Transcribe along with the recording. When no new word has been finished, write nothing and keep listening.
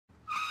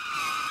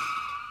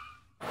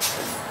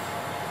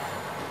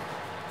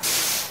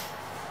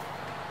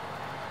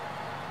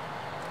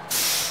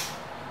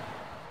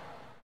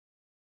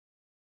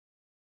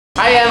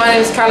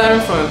name's Callum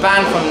from a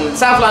band from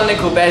South London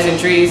called Bears in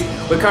Trees.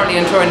 We're currently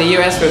on tour in the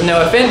US with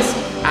Noahfinnce,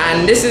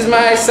 and this is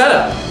my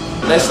setup.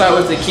 Let's start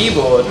with the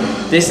keyboard.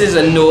 This is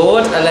a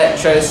Nord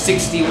Electro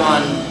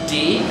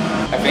 61D,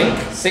 I think.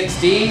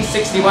 60,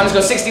 61, it's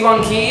got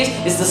 61 keys.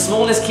 It's the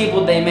smallest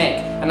keyboard they make,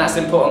 and that's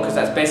important because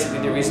that's basically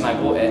the reason I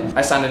bought it.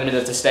 I stand in the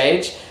middle of the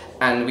stage,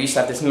 and we used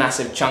to have this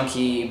massive,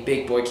 chunky,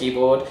 big boy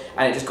keyboard,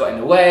 and it just got in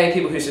the way.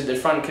 People who stood at the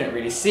front couldn't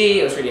really see,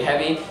 it was really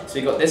heavy. So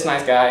we got this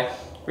nice guy,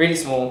 really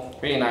small,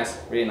 really nice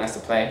to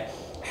play.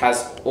 It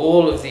has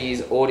all of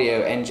these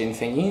audio engine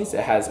thingies. It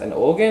has an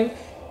organ,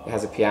 it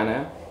has a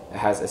piano, it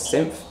has a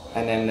synth,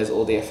 and then there's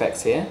all the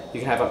effects here.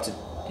 You can have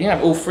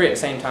all three at the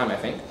same time, I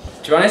think.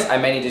 To be honest, I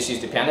mainly just use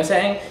the piano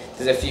setting.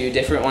 There's a few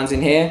different ones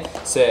in here,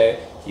 so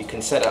you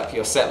can set up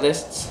your set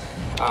lists.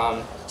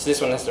 So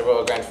this one has the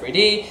Royal Grand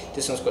 3D,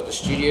 this one's got the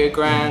Studio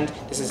Grand,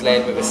 this is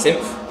layered with a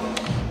synth,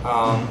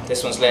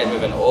 this one's layered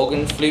with an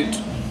organ flute,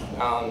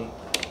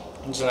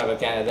 just another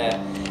piano there.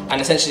 And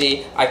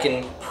essentially I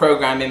can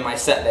program in my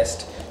set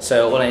list,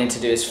 so all I need to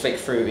do is flick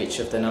through each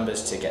of the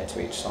numbers to get to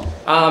each song.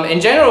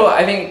 In general,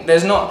 I think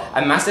there's not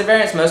a massive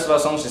variance. Most of our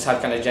songs just have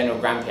kind of general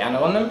grand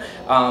piano on them,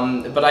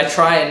 but I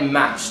try and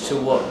match to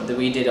what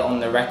we did on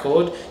the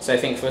record. So I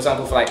think, for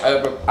example, for like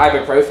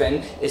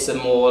Ibuprofen, it's a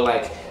more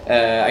like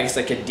I guess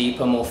like a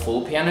deeper, more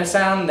full piano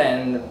sound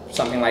than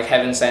something like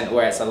Heaven Sent,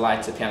 where it's a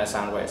lighter piano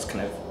sound, where it's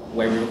kind of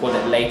where we record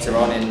it later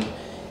on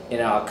in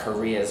our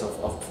careers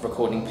of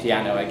recording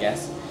piano, I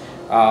guess.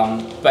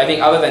 But I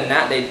think other than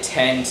that, they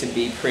tend to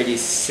be pretty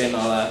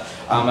similar.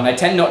 And I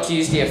tend not to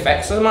use the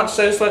effects as much.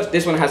 So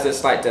this one has a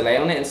slight delay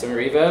on it and some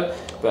reverb,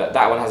 but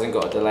that one hasn't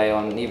got a delay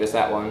on, neither is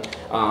that one.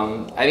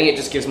 I think it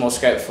just gives more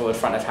scope for the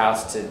front of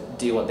house to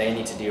do what they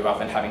need to do rather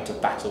than having to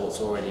battle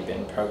what's already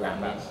been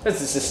programmed in. That's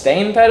the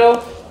sustain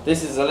pedal.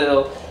 This is a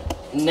little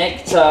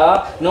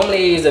Nectar. Normally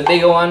I use a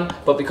bigger one,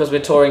 but because we're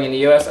touring in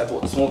the US, I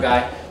bought the small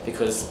guy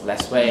because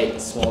less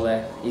weight,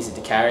 smaller, easy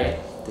to carry.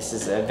 This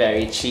is a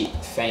very cheap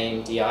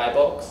Fame DI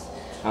box.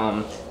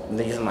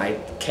 These are my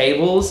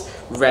cables,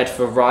 red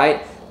for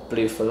right,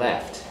 blue for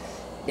left.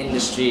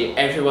 Industry,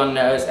 everyone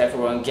knows,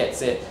 everyone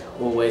gets it,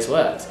 always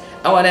works.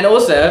 Oh, and then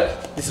also,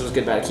 this was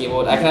good about a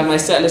keyboard, I can have my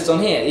set list on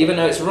here, even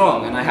though it's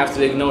wrong and I have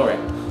to ignore it.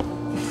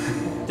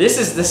 This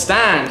is the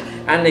stand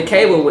and the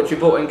cable which we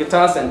bought in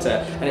Guitar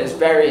Center, and it's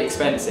very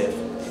expensive.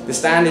 The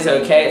stand is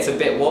okay, it's a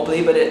bit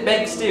wobbly, but it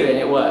makes do and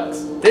it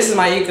works. This is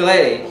my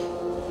ukulele.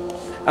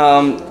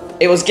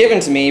 It was given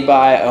to me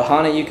by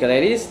Ohana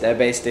Ukuleles. They're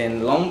based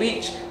in Long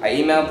Beach. I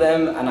emailed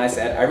them and I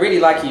said, I really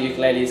like your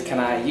ukuleles, can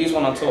I use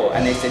one on tour?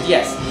 And they said,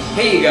 yes,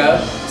 here you go.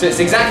 So it's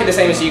exactly the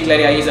same as the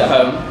ukulele I use at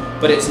home,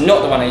 but it's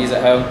not the one I use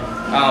at home.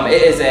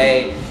 It is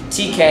a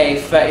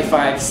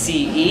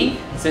TK35CE,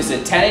 so it's a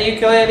tenor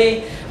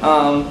ukulele.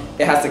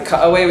 It has the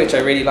cutaway, which I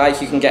really like.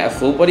 You can get a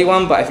full body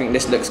one, but I think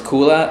this looks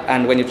cooler,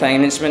 and when you're playing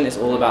an instrument, it's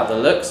all about the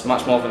looks,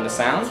 much more than the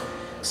sound.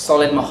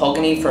 Solid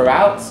mahogany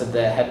throughout, so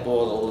the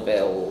headboard, all of it,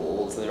 all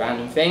the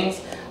random things.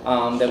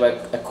 There were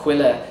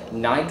Aquila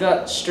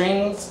Nygut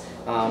strings,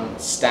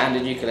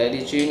 standard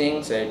ukulele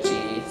tuning, so G,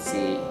 C,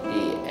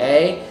 E,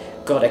 A.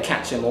 Gotta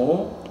catch 'em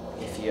all,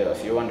 if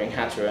you're wondering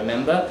how to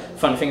remember.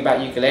 Fun thing about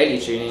ukulele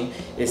tuning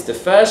is the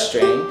first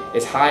string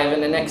is higher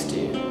than the next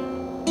two,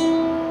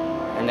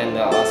 and then the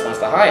last one's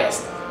the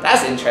highest.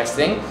 That's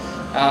interesting.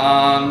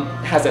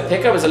 Has a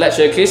pickup, it's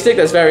electroacoustic,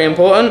 that's very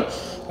important.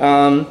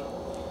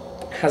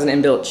 Has an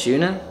inbuilt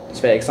tuner, it's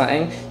very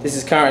exciting. This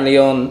is currently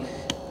on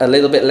a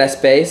little bit less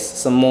bass,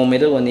 some more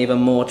middle, and even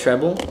more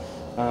treble.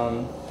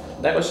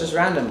 That was just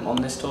random on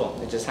this tour.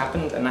 It just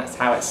happened, and that's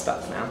how it's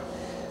stuck now.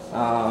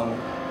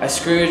 I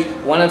screwed,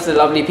 one of the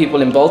lovely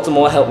people in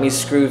Baltimore helped me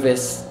screw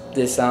this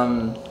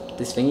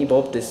thingy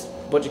bob, this,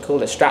 what do you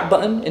call it, strap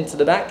button into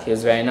the back. He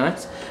was very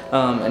nice.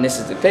 And this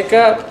is the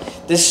pickup.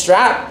 This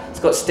strap, it's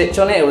got stitch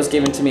on it. It was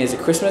given to me as a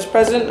Christmas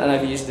present, and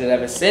I've used it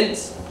ever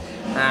since.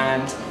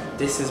 And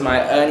this is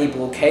my Ernie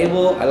Ball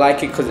cable. I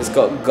like it because it's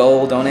got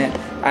gold on it,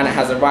 and it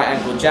has a right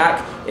angle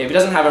jack. If it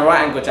doesn't have a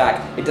right angle jack,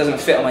 it doesn't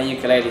fit on my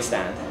ukulele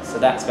stand, so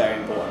that's very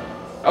important.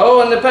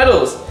 Oh, and the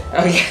pedals.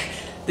 Oh yeah,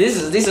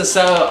 these are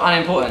so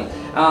unimportant.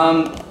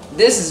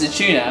 This is a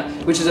tuner,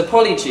 which is a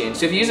poly tune.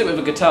 So if you use it with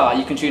a guitar,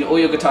 you can tune all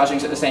your guitar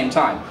strings at the same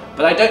time.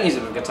 But I don't use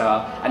it with a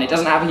guitar, and it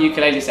doesn't have a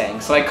ukulele setting,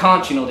 so I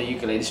can't tune all the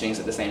ukulele strings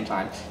at the same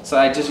time. So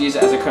I just use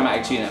it as a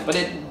chromatic tuner. But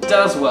it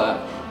does work,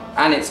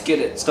 and it's good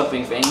at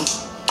stopping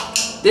things.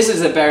 This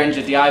is a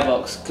Behringer DI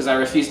box, because I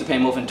refuse to pay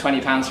more than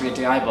 £20 for a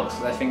DI box,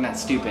 because I think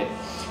that's stupid.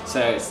 So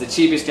it's the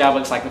cheapest DI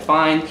box I can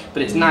find,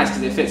 but it's nice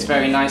because it fits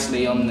very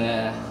nicely on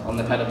the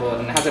pedalboard,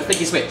 and it has a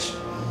flicky switch.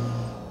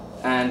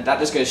 And that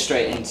just goes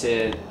straight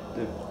into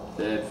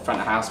the front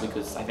of house,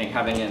 because I think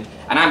having an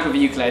amp with a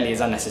ukulele is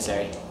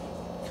unnecessary.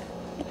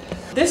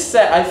 This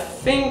set, I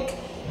think,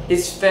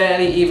 is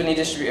fairly evenly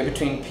distributed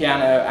between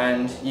piano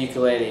and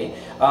ukulele.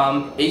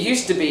 It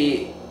used to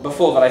be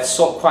before that I'd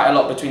swapped quite a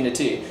lot between the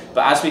two,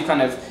 but as we've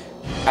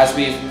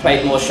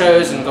played more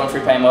shows and gone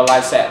through playing more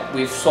live set,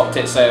 we've swapped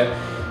it, so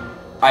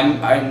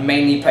I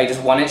mainly play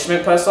just one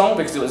instrument per song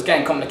because it was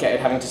getting complicated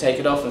having to take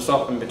it off and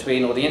swap in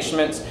between all the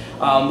instruments.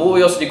 What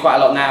we also do quite a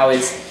lot now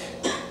is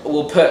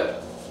we'll put,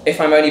 if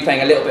I'm only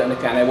playing a little bit on the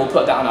piano, we'll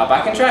put that on our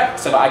backing track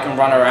so that I can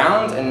run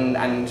around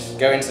and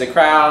go into the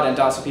crowd and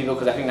dance with people,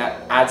 because I think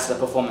that adds to the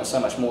performance so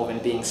much more than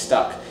being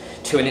stuck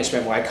to an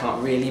instrument where I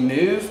can't really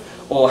move,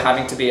 or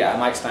having to be at a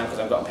mic stand because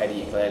I've got a pedal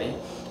ukulele.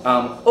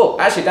 Oh,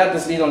 actually that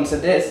just leads on to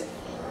this.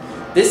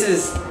 This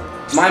is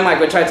my mic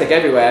which I take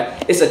everywhere.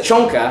 It's a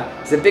Chonka,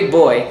 it's a big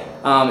boy.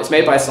 It's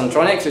made by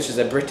Sontronics, which is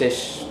a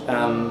British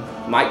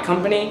mic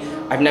company.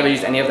 I've never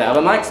used any of their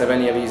other mics, I've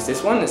only ever used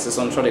this one. It's a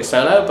Sontronics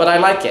Solo, but I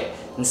like it.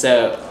 And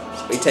so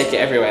we take it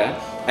everywhere.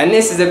 And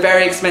this is a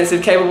very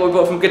expensive cable we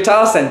bought from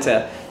Guitar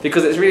Center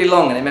because it's really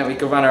long and it meant we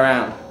could run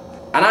around.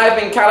 And I've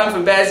been Callum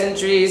from Bears in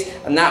Trees,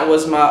 and that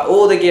was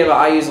all the gear that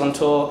I use on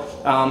tour.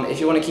 If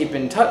you want to keep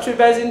in touch with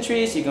Bears in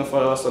Trees, you can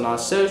follow us on our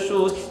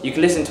socials. You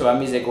can listen to our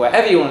music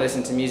wherever you want to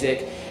listen to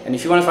music. And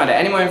if you want to find out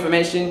any more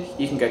information,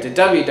 you can go to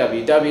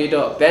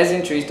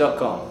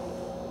www.bearsintrees.com.